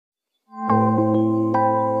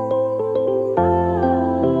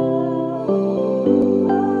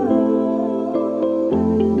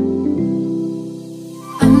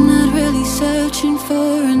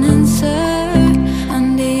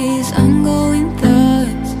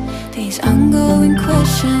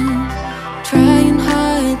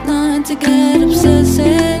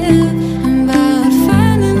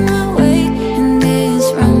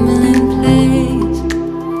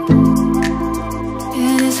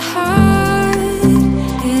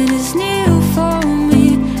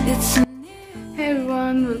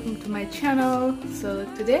my channel. So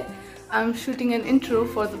today I'm shooting an intro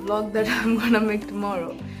for the vlog that I'm gonna make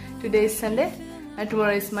tomorrow. Today is Sunday and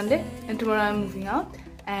tomorrow is Monday, and tomorrow I'm moving out,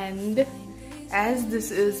 and as this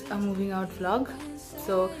is a moving out vlog,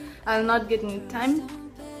 so I'll not get any time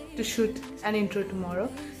to shoot an intro tomorrow,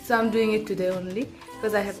 so I'm doing it today only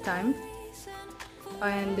because I have time.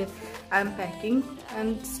 And I'm packing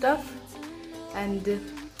and stuff, and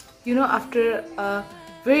you know, after a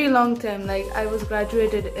very long time, like I was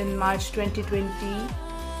graduated in March 2020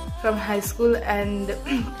 from high school, and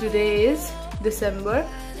today is December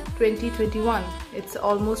 2021. It's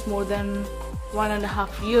almost more than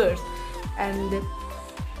 1.5 years, and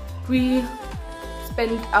we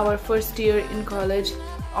spent our first year in college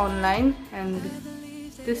online, and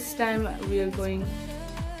this time we are going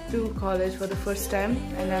to college for the first time,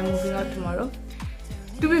 and I'm moving out tomorrow.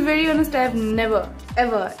 To be very honest, I have never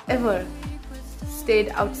ever stayed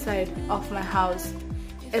outside of my house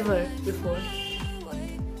ever before.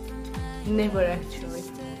 Never actually.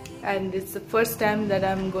 And it's the first time that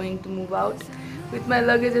I'm going to move out with my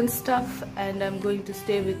luggage and stuff, and I'm going to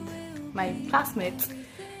stay with my classmates,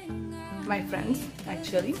 my friends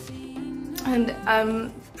actually. And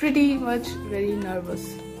I'm pretty much very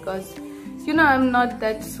nervous because, you know, I'm not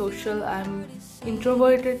that social. I'm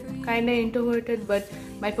introverted, kinda introverted, but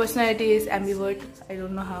my personality is ambivert. I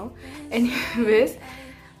don't know how. Anyways,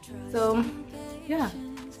 so yeah,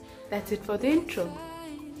 that's it for the intro.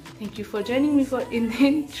 Thank you for joining me in the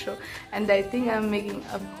intro. And I think I'm making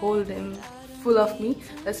a whole damn full of me.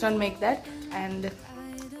 Let's not make that, and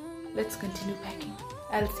let's continue packing.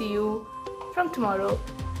 I'll see you from tomorrow.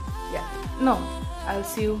 Yeah, no, I'll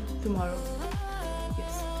see you tomorrow.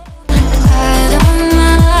 Yes.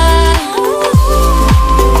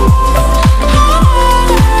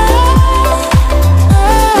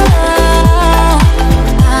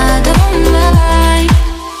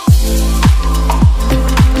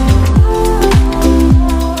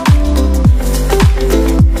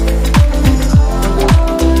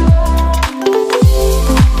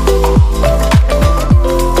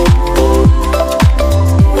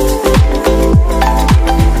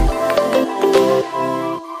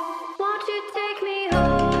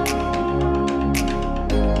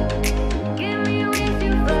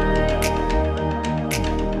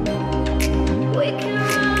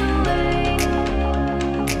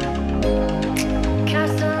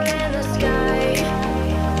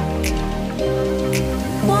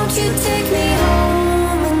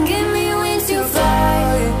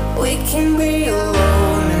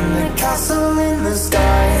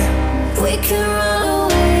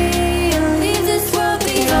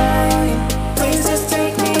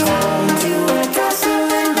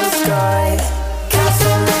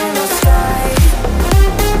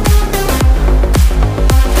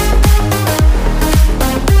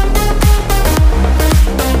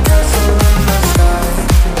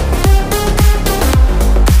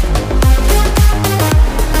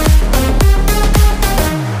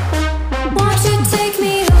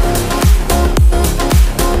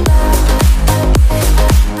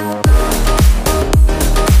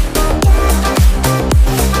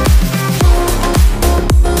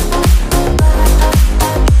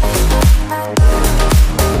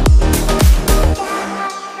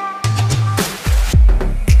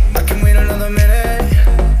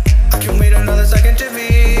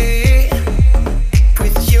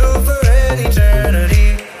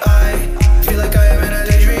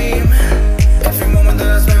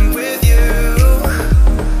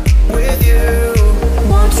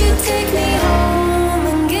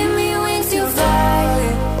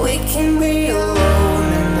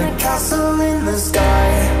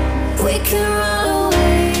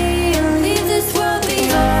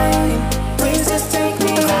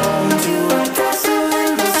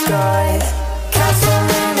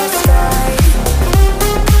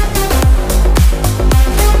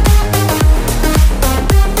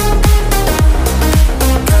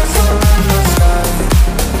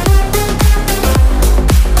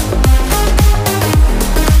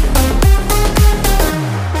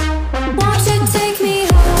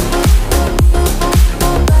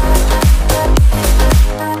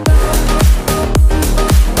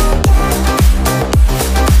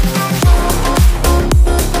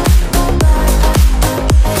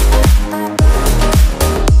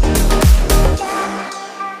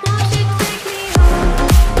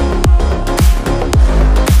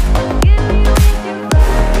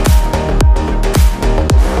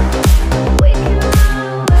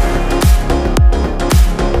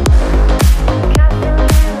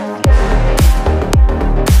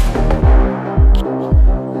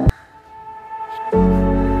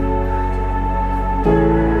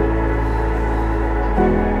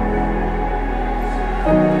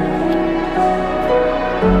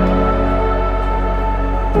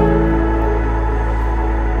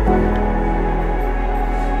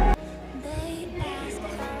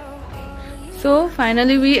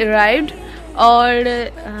 finally we arrived.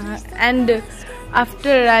 And after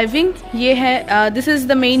arriving, this is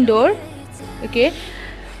the main door. Okay,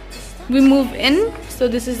 we move in. So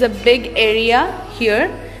this is a big area here,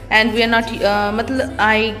 and we are not.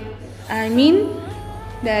 I mean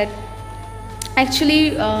that actually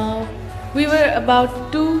we were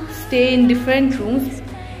about to stay in different rooms.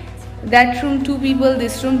 That room 2 people,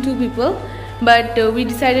 this room 2 people. But we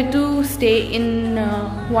decided to stay in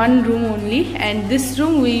one room only, and this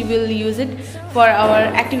room we will use it for our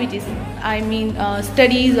activities. I mean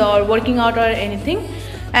studies or working out or anything.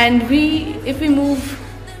 And if we move,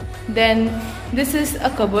 then this is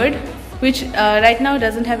a cupboard which right now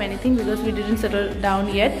doesn't have anything because we didn't settle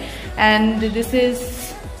down yet. And this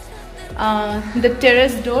is the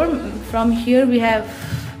terrace door. From here we have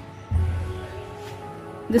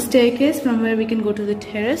the staircase from where we can go to the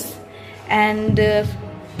terrace. And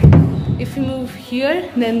if we move here,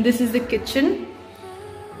 then this is the kitchen,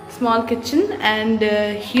 small kitchen, and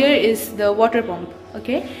here is the water pump.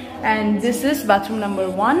 Okay, and this is bathroom number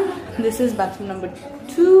 1, this is bathroom number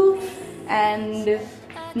 2, and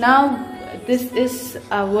now this is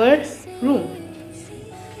our room,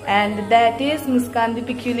 and that is Muskan the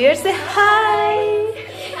Peculiar. Say hi.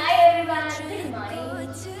 Hi everyone, good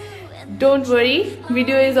morning. Don't worry,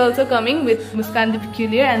 video is also coming with Muskan the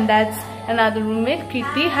Peculiar, and that's another roommate,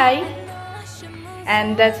 Kriti. Hi.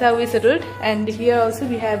 And that's how we settled. And here also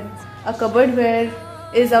we have a cupboard where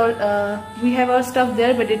is our we have our stuff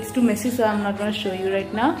there, but it's too messy, so I'm not going to show you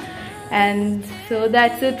right now. And so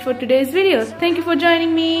that's it for today's video. Thank you for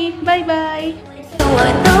joining me. Bye bye.